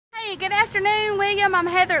Hey, good afternoon, William. I'm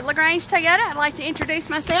Heather at LaGrange Toyota. I'd like to introduce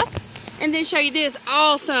myself and then show you this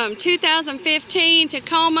awesome 2015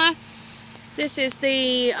 Tacoma. This is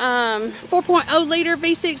the 4.0 liter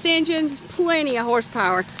V6 engine, plenty of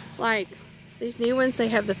horsepower. Like these new ones, they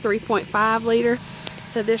have the 3.5 liter.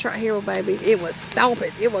 So this right here, well, baby, it will stomp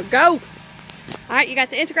it. It will go. All right, you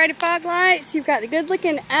got the integrated fog lights. You've got the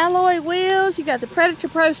good-looking alloy wheels. You got the Predator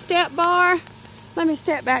Pro step bar. Let me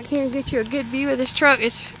step back here and get you a good view of this truck.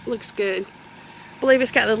 It looks good. I believe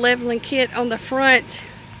it's got the leveling kit on the front.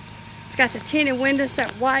 It's got the tinted windows,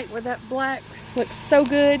 that white with that black. Looks so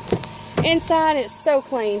good. Inside, it's so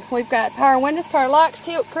clean. We've got power windows, power locks,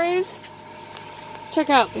 tilt cruise. Check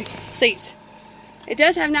out the seats. It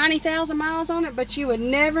does have 90,000 miles on it, but you would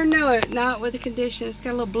never know it, not with the condition. It's got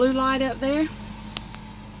a little blue light up there.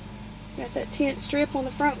 Got that tint strip on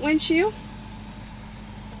the front windshield.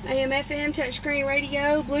 AM, FM, touchscreen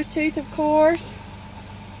radio, Bluetooth of course,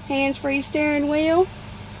 hands-free steering wheel.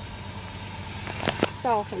 It's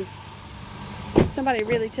awesome. Somebody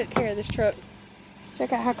really took care of this truck.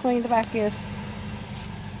 Check out how clean the back is.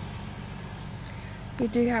 You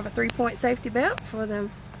do have a 3-point safety belt for the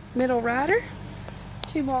middle rider.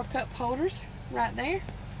 2 more cup holders right there.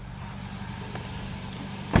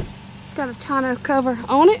 It's got a tonneau cover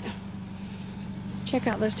on it. Check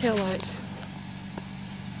out those taillights.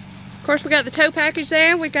 Of course, we got the tow package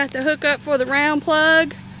there. We got the hookup for the round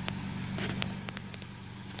plug.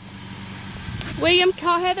 William,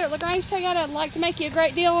 call Heather at LaGrange Toyota. I'd like to make you a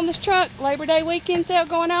great deal on this truck. Labor Day weekend sale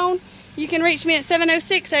going on. You can reach me at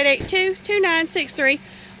 706-882-2963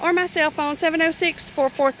 or my cell phone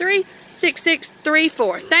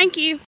 706-443-6634. Thank you.